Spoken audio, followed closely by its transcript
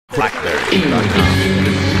Thanks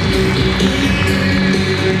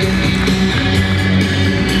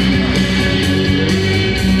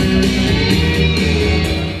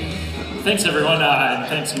everyone, and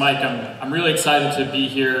thanks Mike. I'm really excited to be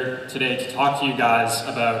here today to talk to you guys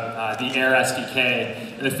about the Air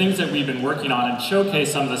SDK and the things that we've been working on and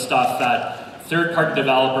showcase some of the stuff that third-party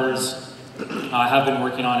developers have been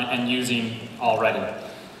working on and using already.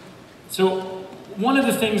 So one of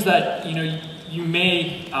the things that you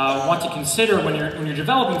may want to consider when you're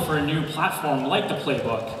developing for a new platform like the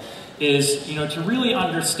Playbook is to really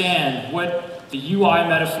understand what the UI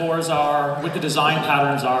metaphors are, what the design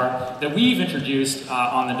patterns are that we've introduced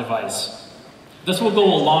on the device. This will go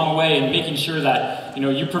a long way in making sure that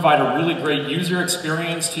you provide a really great user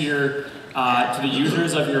experience to the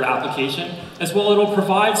users of your application. As well, it'll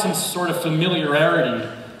provide some sort of familiarity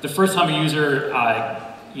the first time a user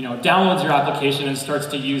downloads your application and starts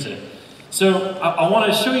to use it. So I want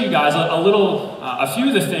to show you guys a few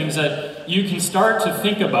of the things that you can start to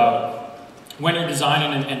think about when you're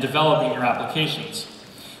designing and developing your applications.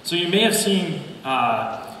 So you may have seen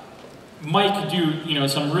Mike do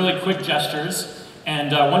some really quick gestures,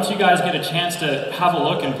 and once you guys get a chance to have a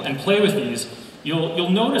look and play with these, you'll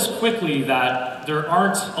notice quickly that there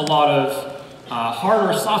aren't a lot of hard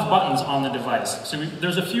or soft buttons on the device. So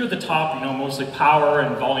there's a few at the top, mostly power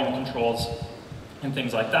and volume controls and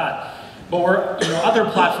things like that. But where other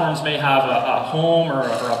platforms may have a home or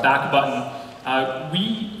a back button,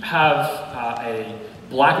 we have a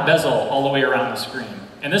black bezel all the way around the screen.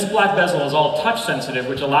 And this black bezel is all touch sensitive,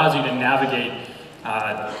 which allows you to navigate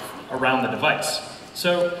around the device.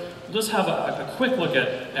 So we'll just have a quick look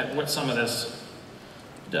at what some of this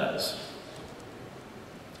does.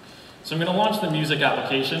 So I'm going to launch the music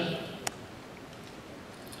application.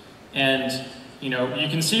 And you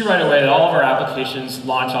can see right away that all of our applications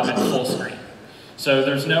launch up in full screen. So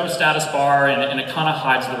there's no status bar, and it kind of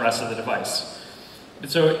hides the rest of the device.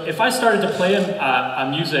 So if I started to play a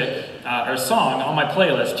music or a song on my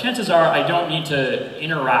playlist, chances are I don't need to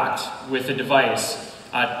interact with the device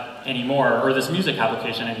anymore, or this music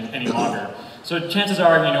application any longer. So chances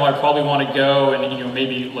are, I probably want to go and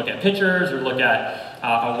maybe look at pictures or look at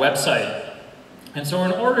a website. And so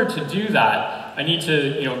in order to do that, I need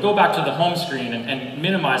to go back to the home screen and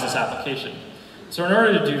minimize this application. So in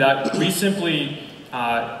order to do that, we simply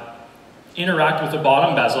interact with the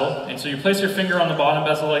bottom bezel, and so you place your finger on the bottom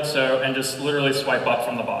bezel like so, and just literally swipe up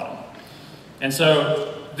from the bottom. And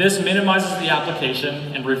so this minimizes the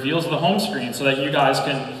application and reveals the home screen so that you guys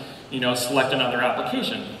can select another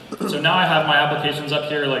application. So now I have my applications up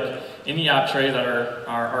here like in the app tray that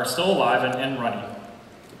are still alive and running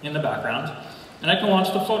in the background, and I can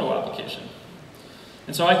launch the photo application.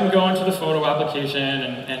 And so I can go into the photo application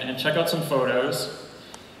and check out some photos.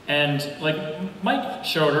 And like Mike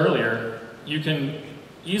showed earlier, you can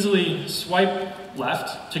easily swipe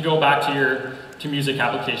left to go back to your music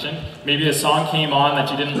application. Maybe a song came on that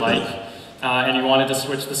you didn't like, and you wanted to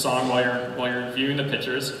switch the song while you're viewing the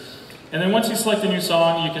pictures. And then once you select a new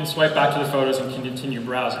song, you can swipe back to the photos and continue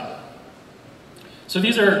browsing. So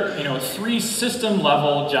these are 3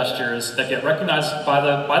 system-level gestures that get recognized by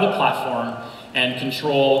the platform and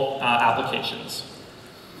control applications.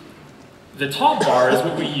 The top bar is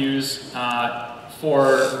what we use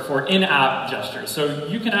for in-app gestures. So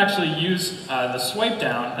you can actually use the swipe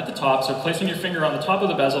down at the top, so placing your finger on the top of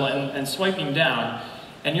the bezel and swiping down,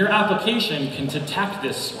 and your application can detect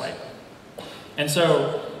this swipe. And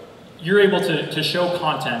so you're able to show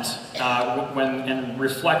content and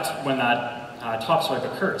reflect when that top swipe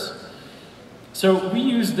occurs. So we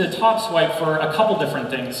use the top swipe for a couple different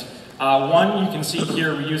things. One, you can see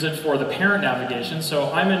here, we use it for the parent navigation.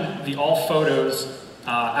 So I'm in the All Photos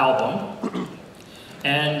album,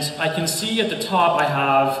 and I can see at the top I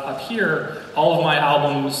have up here all of my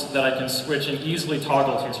albums that I can switch and easily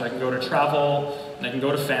toggle to. So I can go to Travel, and I can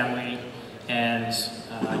go to Family, and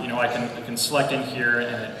I can select in here,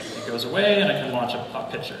 and it goes away, and I can launch a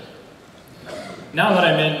picture. Now that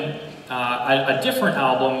I'm in a different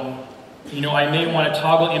album, I may want to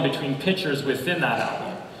toggle in between pictures within that album.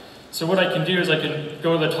 So what I can do is I can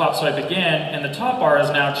go to the top swipe again, and the top bar is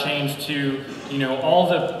now changed to all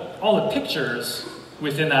the pictures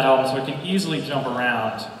within that album, so I can easily jump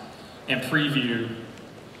around and preview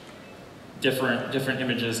different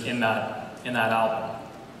images in that album.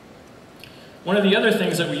 One of the other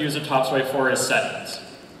things that we use the top swipe for is settings.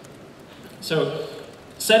 So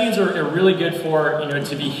settings are really good for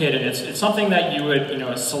to be hidden. It's something that you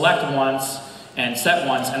would select once and set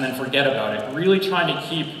once and then forget about it. Really trying to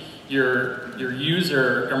keep your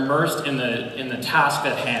user immersed in the task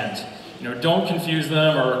at hand don't confuse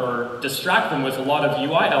them or distract them with a lot of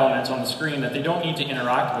UI elements on the screen that they don't need to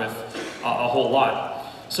interact with a whole lot.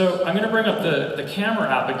 So I'm going to bring up the camera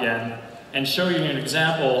app again and show you an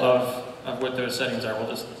example of what those settings are. We'll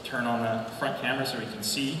just turn on the front camera so we can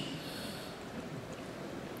see.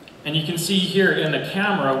 And you can see here in the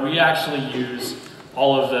camera, we actually use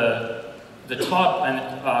all of the top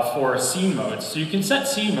and for scene modes. So you can set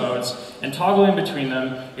scene modes and toggle in between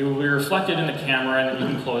them. It will be reflected in the camera, and then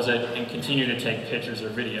you can close it and continue to take pictures or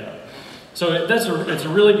video. So it's a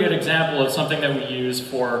really good example of something that we use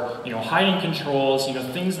for hiding controls,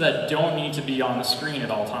 things that don't need to be on the screen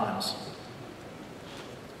at all times.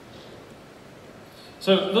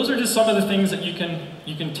 So those are just some of the things that you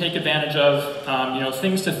can take advantage of,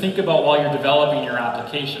 things to think about while you're developing your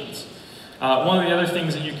applications. One of the other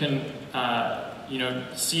things that you can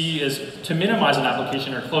see is to minimize an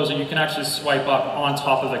application or close it, you can actually swipe up on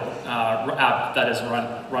top of the app that is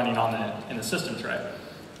running in the system tray.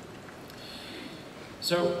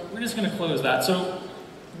 So we're just going to close that. So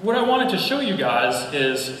what I wanted to show you guys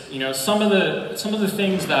is some of the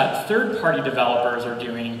things that third-party developers are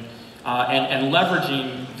doing and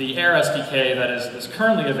leveraging the Air SDK that is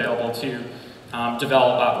currently available to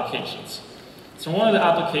develop applications. So one of the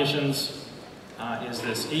applications is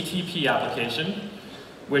this ATP application,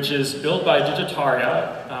 which is built by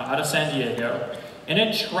Digitaria out of San Diego, and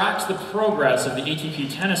it tracks the progress of the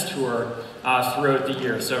ATP tennis tour throughout the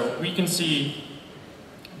year. So we can see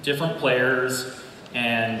different players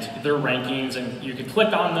and their rankings, and you can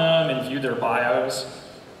click on them and view their bios.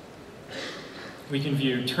 We can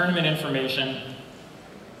view tournament information.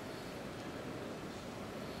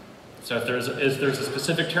 So if there's a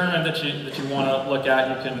specific tournament that you want to look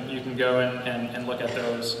at, you can go and look at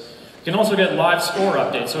those. You can also get live score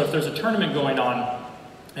updates. So if there's a tournament going on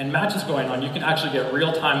and matches going on, you can actually get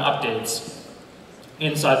real-time updates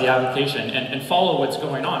inside the application and follow what's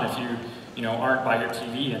going on if you aren't by your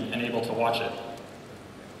TV and able to watch it.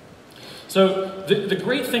 So the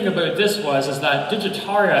great thing about this is that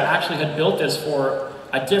Digitaria actually had built this for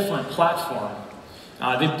a different platform.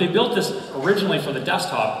 They built this originally for the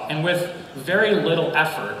desktop, and with very little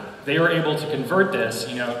effort, they were able to convert this,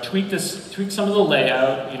 tweak some of the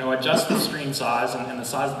layout, adjust the screen size and the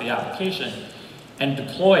size of the application, and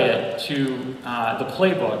deploy it to the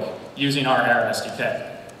playbook using our Air SDK.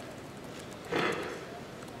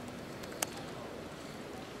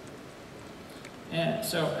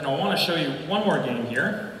 And I want to show you one more game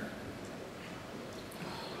here.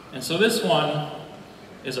 And so this one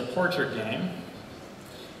is a portrait game.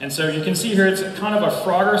 And so you can see here it's kind of a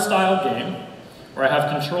Frogger style game where I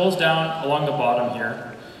have controls down along the bottom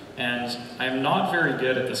here. And I'm not very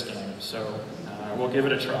good at this game, so we'll give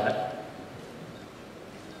it a try.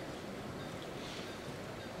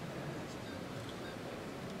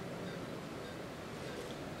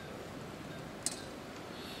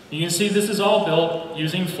 You can see this is all built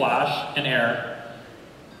using Flash and Air.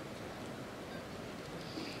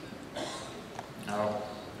 Oh,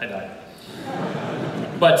 I died.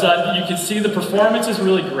 But you can see the performance is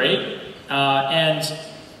really great. And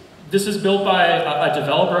this is built by a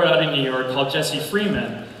developer out of New York called Jesse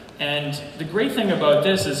Freeman. And the great thing about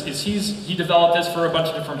this is he developed this for a bunch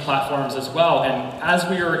of different platforms as well. And as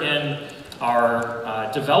we were in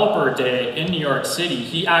our developer day in New York City,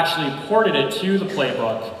 he actually ported it to the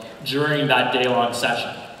playbook during that day-long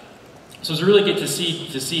session. So it's really good to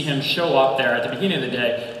see him show up there at the beginning of the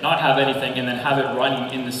day, not have anything, and then have it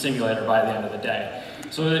running in the simulator by the end of the day.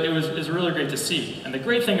 So it was really great to see. And the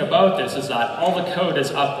great thing about this is that all the code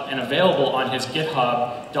is up and available on his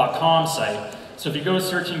github.com site. So if you go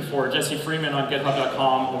searching for Jesse Freeman on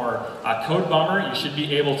github.com or Code Bummer, you should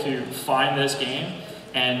be able to find this game.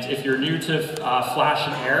 And if you're new to Flash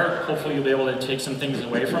and Air, hopefully you'll be able to take some things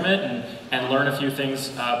away from it and learn a few things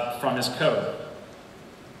from his code.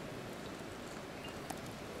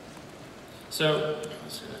 So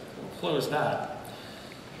we'll close that.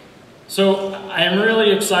 So I am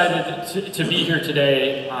really excited to be here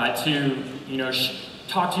today to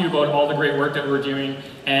talk to you about all the great work that we're doing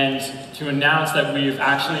and to announce that we've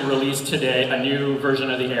actually released today a new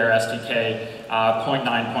version of the Air SDK,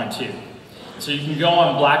 0.9.2. So you can go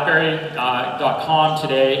on BlackBerry.com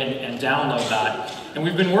today and download that. And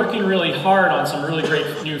we've been working really hard on some really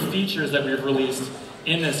great new features that we've released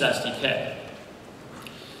in this SDK.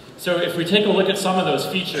 So if we take a look at some of those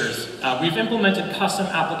features, we've implemented custom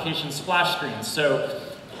application splash screens. So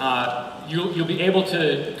you'll be able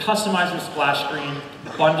to customize your splash screen,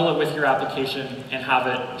 bundle it with your application, and have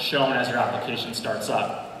it shown as your application starts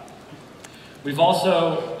up. We've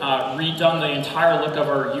also redone the entire look of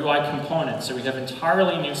our UI components, so we have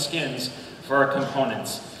entirely new skins for our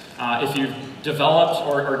components. if you've developed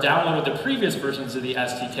or downloaded the previous versions of the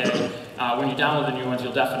SDK, when you download the new ones,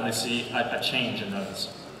 you'll definitely see a change in those.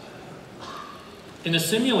 In the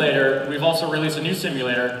simulator, we've also released a new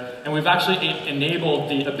simulator, and we've actually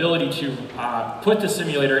enabled the ability to put the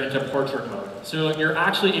simulator into portrait mode. So you're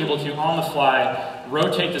actually able to, on the fly,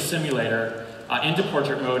 rotate the simulator into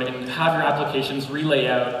portrait mode and have your applications relay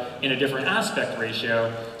out in a different aspect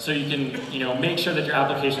ratio, so you can make sure that your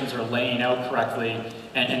applications are laying out correctly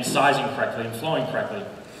and sizing correctly and flowing correctly.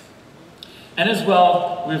 And as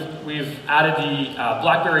well, we've added the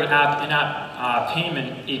BlackBerry app in-app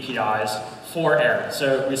payment APIs for Air.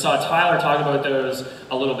 So we saw Tyler talk about those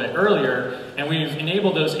a little bit earlier, and we've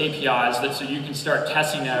enabled those APIs so you can start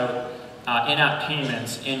testing out in-app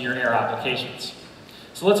payments in your Air applications.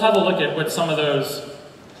 So let's have a look at what some of those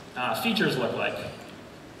features look like.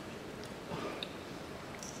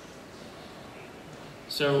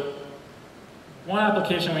 So one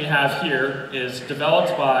application we have here is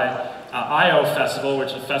developed by I/O Festival, which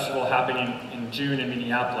is a festival happening in June in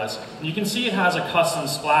Minneapolis. And you can see it has a custom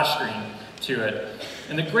splash screen to it.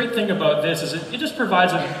 And the great thing about this is it just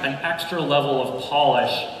provides an extra level of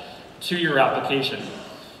polish to your application.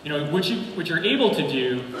 What you're able to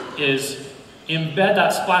do is embed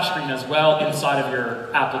that splash screen as well inside of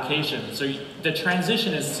your application. So the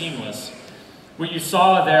transition is seamless. What you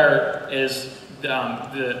saw there is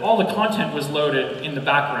all the content was loaded in the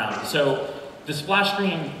background. So the splash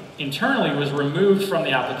screen internally was removed from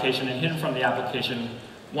the application and hidden from the application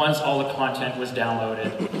once all the content was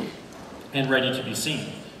downloaded and ready to be seen.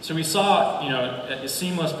 So we saw a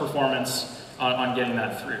seamless performance on getting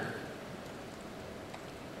that through.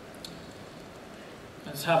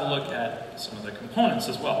 Let's have a look at some of the components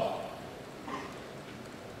as well.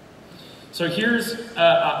 So here's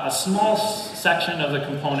a small section of the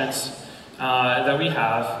components that we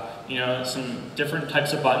have. Some different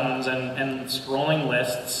types of buttons and scrolling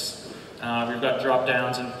lists. We've got drop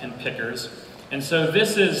downs and pickers. And so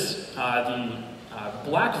this is the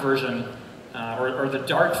black version or the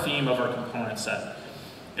dark theme of our component set.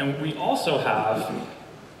 And we also have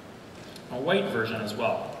a white version as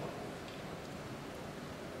well.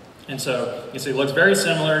 And so you see it looks very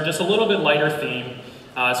similar, just a little bit lighter theme,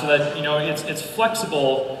 so that it's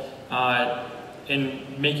flexible in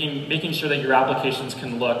making sure that your applications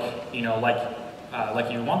can look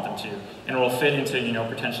like you want them to, and it will fit into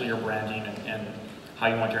potentially your branding and how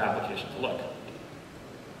you want your application to look.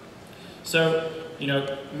 So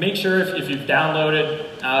make sure if you've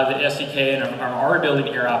downloaded the SDK and are already building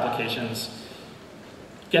Air applications,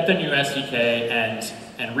 get the new SDK and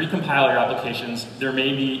recompile your applications. There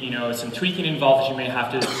may be some tweaking involved that you may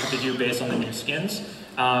have to do based on the new skins,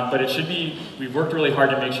 but it should be. We've worked really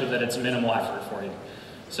hard to make sure that it's minimal effort for you.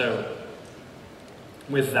 So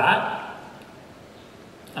with that,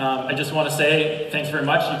 I just want to say thanks very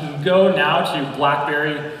much. You can go now to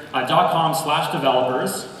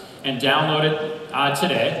blackberry.com/developers and download it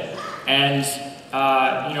today. And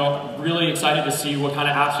really excited to see what kind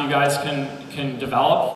of apps you guys can develop.